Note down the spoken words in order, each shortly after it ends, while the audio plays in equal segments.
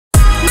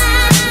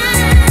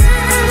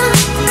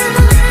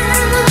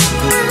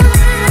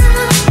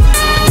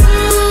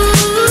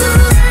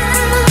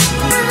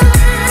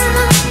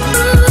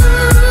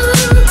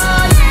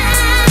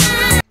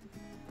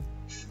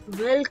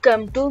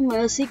Welcome to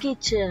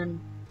Mercykitchen.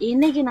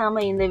 இன்னைக்கு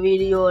நாம இந்த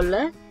வீடியோல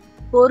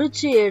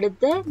பொரிச்சு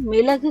எடுத்த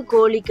மிளகு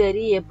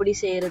கோழிக்கறி எப்படி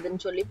செய்யறதுன்னு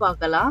சொல்லி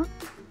பார்க்கலாம்.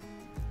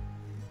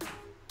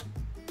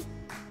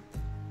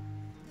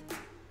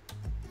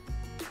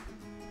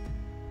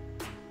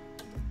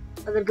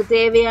 அதற்கு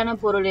தேவையான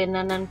பொருள்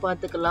என்னென்னன்னு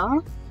பார்த்துக்கலாம்.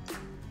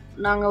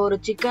 நாங்க ஒரு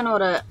சிக்கன்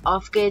ஒரு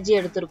 1/2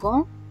 kg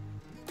எடுத்திருக்கோம்.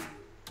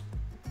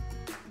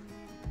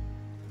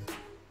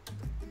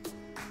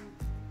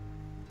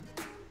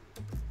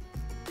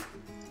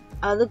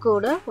 அது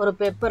கூட ஒரு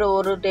பெப்பர்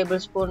 1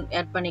 டேபிள்ஸ்பூன்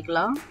ஆட்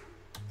பண்ணிக்கலாம்.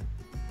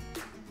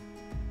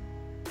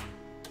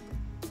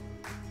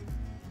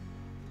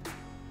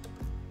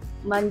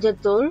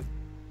 மஞ்சத்தூள்,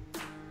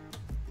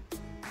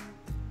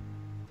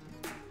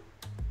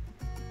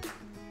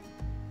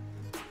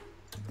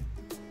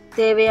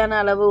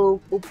 தேவையான அளவு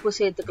உப்பு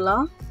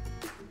சேர்த்துக்கலாம்.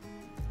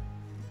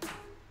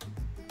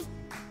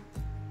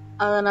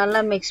 அதை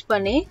நல்லா மிக்ஸ்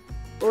பண்ணி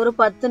ஒரு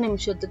 10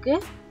 நிமிஷத்துக்கு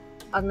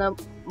அந்த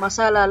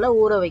மசாலால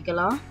ஊற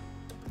வைக்கலாம்.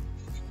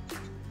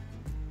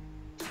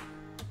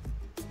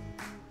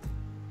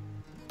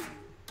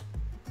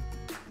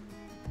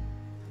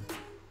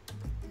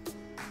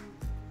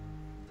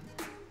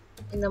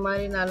 இந்த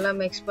மாதிரி நல்லா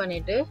மிக்ஸ்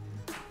பண்ணிட்டு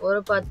ஒரு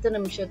 10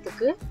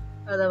 நிமிஷத்துக்கு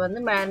அதை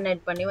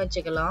மேரினேட் பண்ணி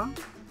வச்சுக்கலாம்.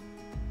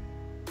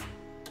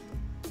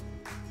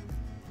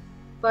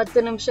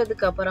 10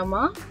 நிமிஷத்துக்கு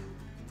அப்புறமா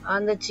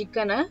அந்த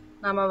சிக்கனை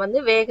நம்ம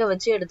வேக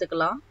வச்சு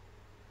எடுத்துக்கலாம்.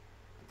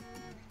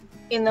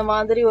 இந்த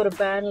மாதிரி ஒரு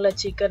பேன்ல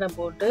சிக்கனை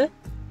போட்டு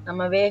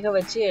நம்ம வேக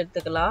வச்சு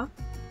எடுத்துக்கலாம்.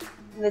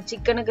 இந்த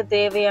சிக்கனுக்கு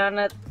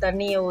தேவையான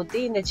தண்ணியை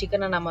ஊற்றி இந்த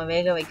சிக்கனை நம்ம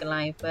வேக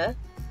வைக்கலாம். இப்போ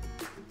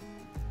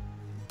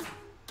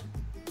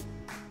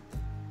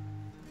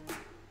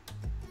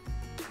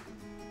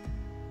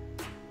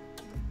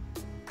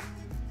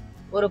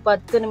ஒரு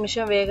 10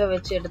 நிமிஷம் வேக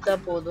வச்சு எடுத்தா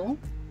போதும்.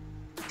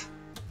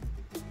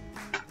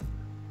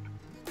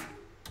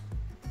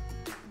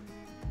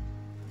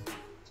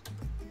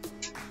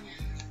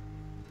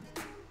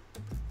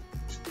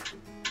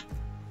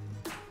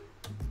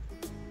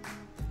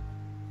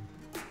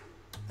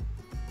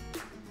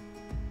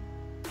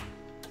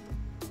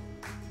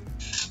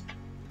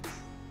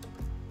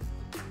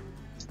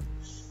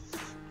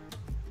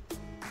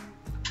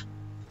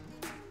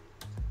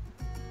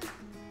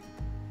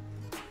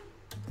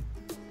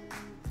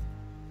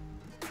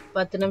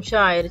 பத்து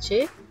நிமிஷம் ஆயிருச்சு.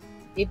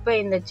 இப்போ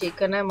இந்த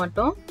சிக்கனை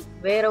மட்டும்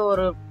வேற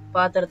ஒரு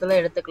பாத்திரத்துல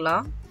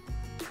எடுத்துக்கலாம்.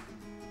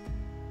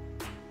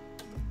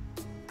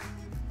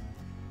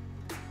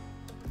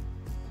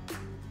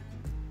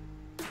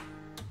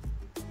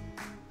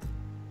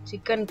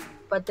 சிக்கன்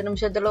 10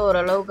 நிமிஷத்துல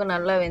ஓரளவுக்கு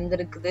நல்லா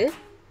வெந்திருக்குது.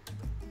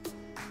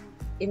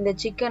 இந்த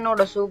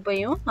சிக்கனோட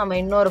சூப்பையும் நம்ம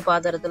இன்னொரு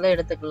பாத்திரத்துல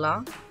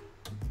எடுத்துக்கலாம்.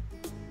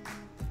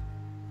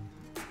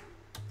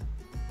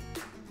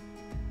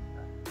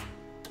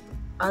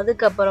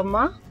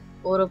 அதுக்கப்புறமா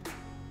ஒரு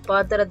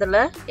பாத்திரத்துல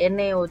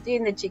எண்ணெயை ஊற்றி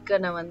இந்த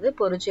சிக்கனை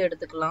பொரிச்சு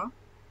எடுத்துக்கலாம்.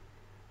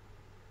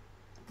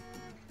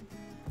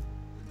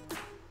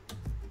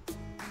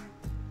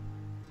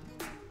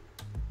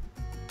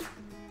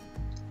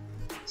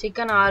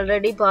 சிக்கன்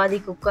ஆல்ரெடி பாதி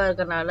குக்கா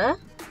இருக்கனால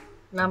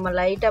நம்ம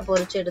லைட்டா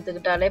பொரிச்சு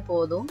எடுத்துக்கிட்டாலே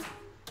போதும்.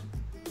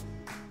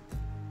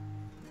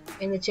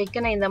 இந்த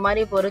சிக்கனை இந்த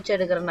மாதிரி பொரிச்சு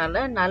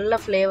எடுக்கிறதுனால நல்ல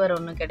ஃப்ளேவர்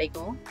ஒன்று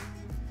கிடைக்கும்.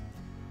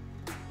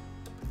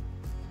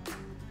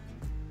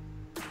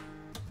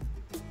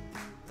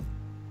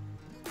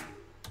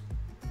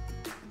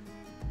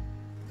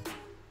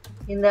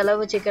 இந்த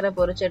அளவு சிக்கனை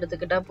பொரிச்சு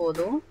எடுத்துக்கிட்டா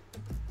போதும்.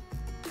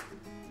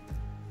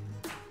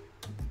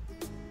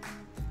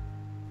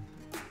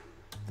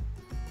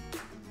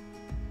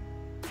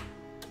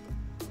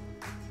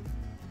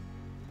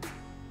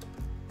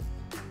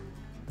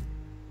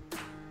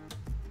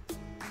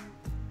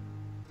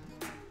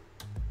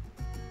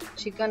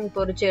 சிக்கன்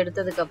பொரிச்சு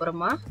எடுத்ததுக்கு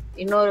அப்புறமா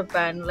இன்னொரு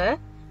பேன்ல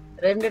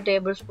 2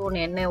 டேபிள்ஸ்பூன்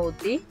எண்ணெய்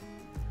ஊற்றி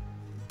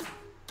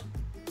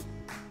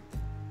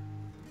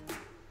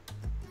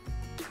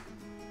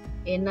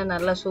எண்ணெய்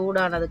நல்லா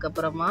சூடானதுக்கு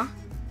அப்புறமா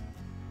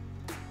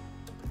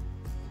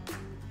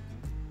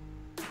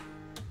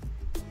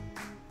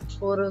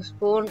ஒரு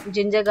spoon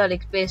ginger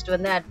garlic paste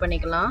add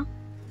பண்ணிக்கலாம்.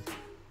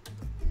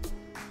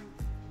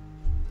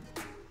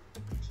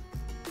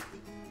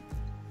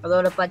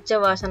 அதோட பச்சை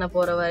வாசனை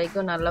போற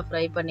வரைக்கும் நல்லா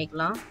ஃப்ரை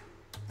பண்ணிக்கலாம்.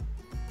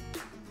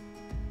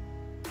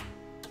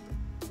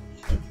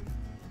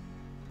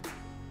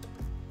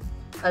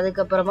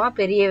 அதுக்கப்புறமா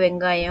பெரிய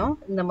வெங்காயம்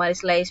இந்த மாதிரி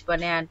ஸ்லைஸ்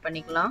பண்ணி ஆட்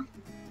பண்ணிக்கலாம்.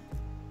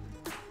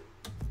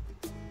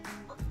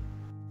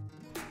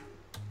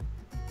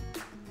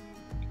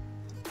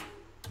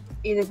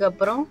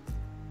 இதுக்கப்புறம்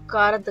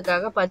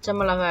காரத்துக்காக பச்சை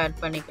மிளகாய்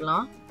ஆட்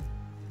பண்ணிக்கலாம்.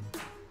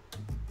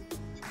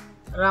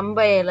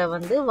 ரம்ப இலை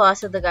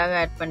வாசத்துக்காக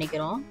ஆட்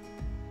பண்ணிக்கிறோம்.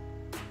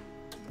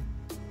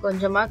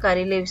 கொஞ்சமா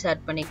கறி லீவ்ஸ்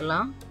ஆட்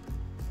பண்ணிக்கலாம்.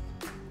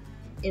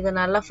 இதை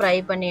நல்லா ஃப்ரை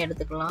பண்ணி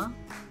எடுத்துக்கலாம்.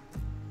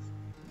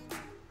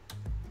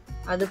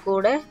 அது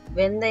கூட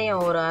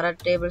வெந்தயம் ஒரு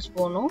 1/2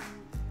 டேபிள்ஸ்பூனும்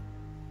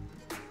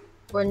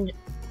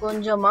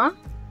கொஞ்சமா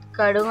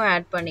கடுகும்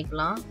ஆட்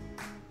பண்ணிக்கலாம்.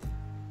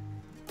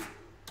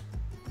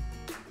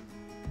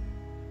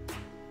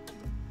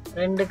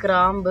 2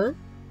 கிராம்பு,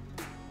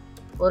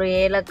 ஒரு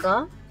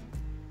ஏலக்காய்,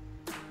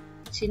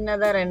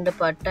 சின்னதா 2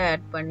 பட்டை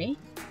ஆட் பண்ணி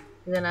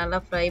இதை நல்லா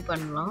ஃப்ரை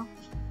பண்ணலாம்.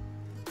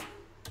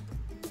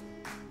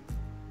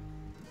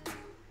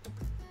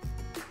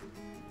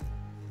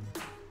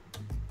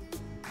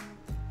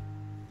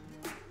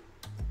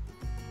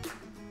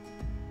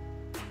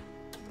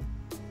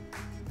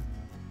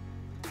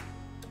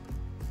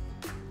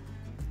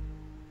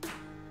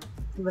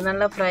 இது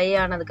நல்லா ஃப்ரை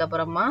ஆனதுக்கு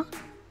அப்புறமா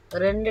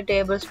 2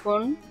 டேபிள்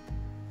ஸ்பூன்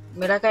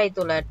மிளகாய்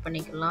தூள் ஆட்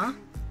பண்ணிக்கலாம்.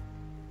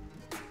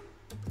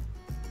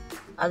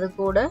 அது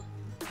கூட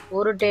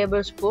 1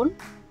 டேபிள் ஸ்பூன்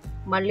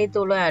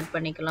மல்லித்தூளும் ஆட்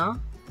பண்ணிக்கலாம்.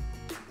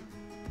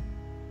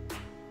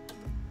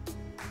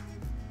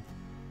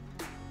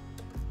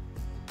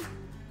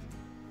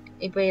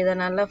 இப்போ இதை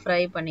நல்லா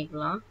ஃப்ரை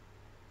பண்ணிக்கலாம்.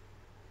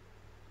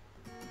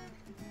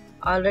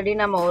 ஆல்ரெடி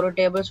நம்ம 1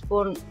 டேபிள்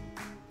ஸ்பூன்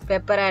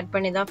பெப்பர் ஆட்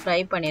பண்ணி தான் ஃப்ரை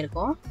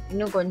பண்ணியிருக்கோம்.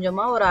 இன்னும்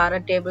கொஞ்சமாக ஒரு 1/2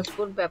 டேபிள்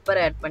ஸ்பூன் பெப்பர்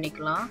ஆட்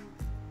பண்ணிக்கலாம்.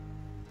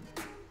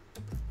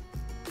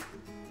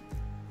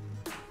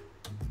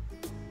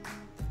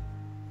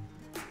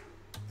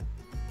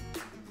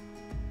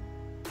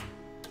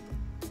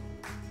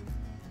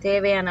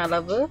 தேவையான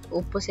அளவு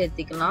உப்பு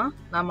சேர்த்திக்கலாம்.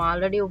 நம்ம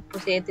ஆல்ரெடி உப்பு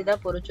சேர்த்து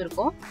தான்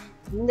பொரிச்சிருக்கோம்.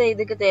 இந்த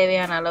இதுக்கு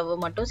தேவையான அளவு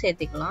மட்டும்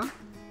சேர்த்திக்கலாம்.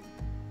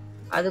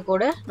 அது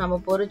கூட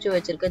நம்ம பொரிச்சு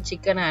வச்சிருக்க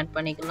சிக்கனை ஆட்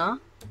பண்ணிக்கலாம்.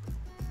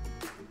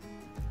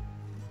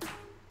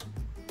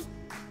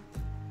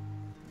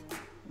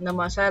 இந்த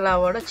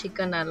மசாலாவோட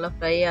சிக்கன் நல்லா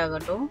ஃப்ரை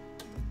ஆகட்டும்.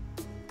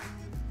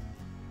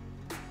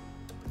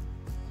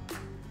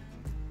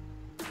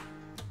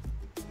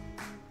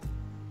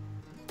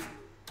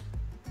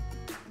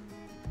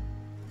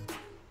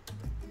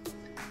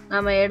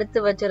 நம்ம எடுத்து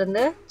வச்சிருந்த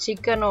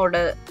சிக்கனோட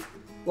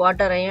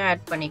வாட்டரையும்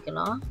ஆட்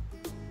பண்ணிக்கலாம்.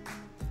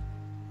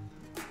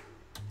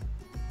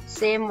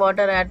 சேம்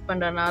வாட்டர் ஆட்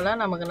பண்றதுனால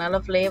நமக்கு நல்ல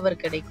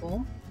ஃப்ளேவர்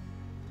கிடைக்கும்.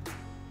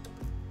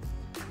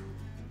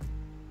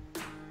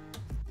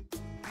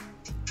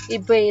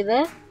 இப்போ இதை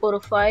ஒரு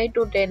 5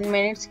 to 10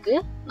 மினிட்ஸ்க்கு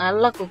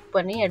நல்லா குக்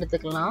பண்ணி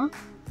எடுத்துக்கலாம்.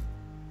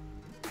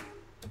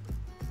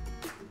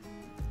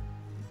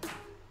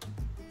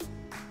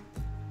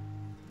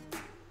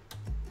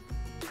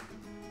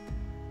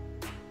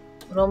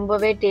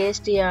 ரொம்பவே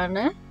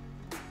டேஸ்டியான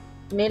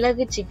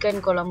மிளகு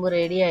சிக்கன் குழம்பு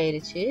ரெடி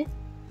ஆயிருச்சு.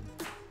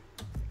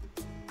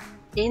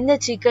 இந்த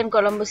சிக்கன்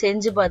குழம்பு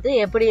செஞ்சு பார்த்து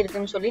எப்படி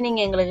இருக்குன்னு சொல்லி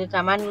நீங்க எங்களுக்கு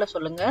கமெண்ட்ல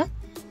சொல்லுங்க.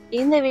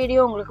 இந்த வீடியோ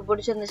உங்களுக்கு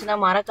பிடிச்சிருந்துச்சுன்னா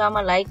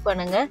மறக்காம லைக்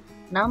பண்ணுங்க,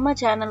 நம்ம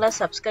சேனலை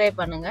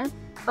சப்ஸ்கிரைப் பண்ணுங்க,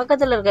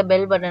 பக்கத்துல இருக்க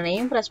பெல்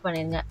பட்டனையும் பிரஸ்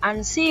பண்ணிருங்க.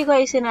 And see you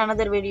guys in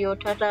another video.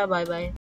 Tata, bye bye.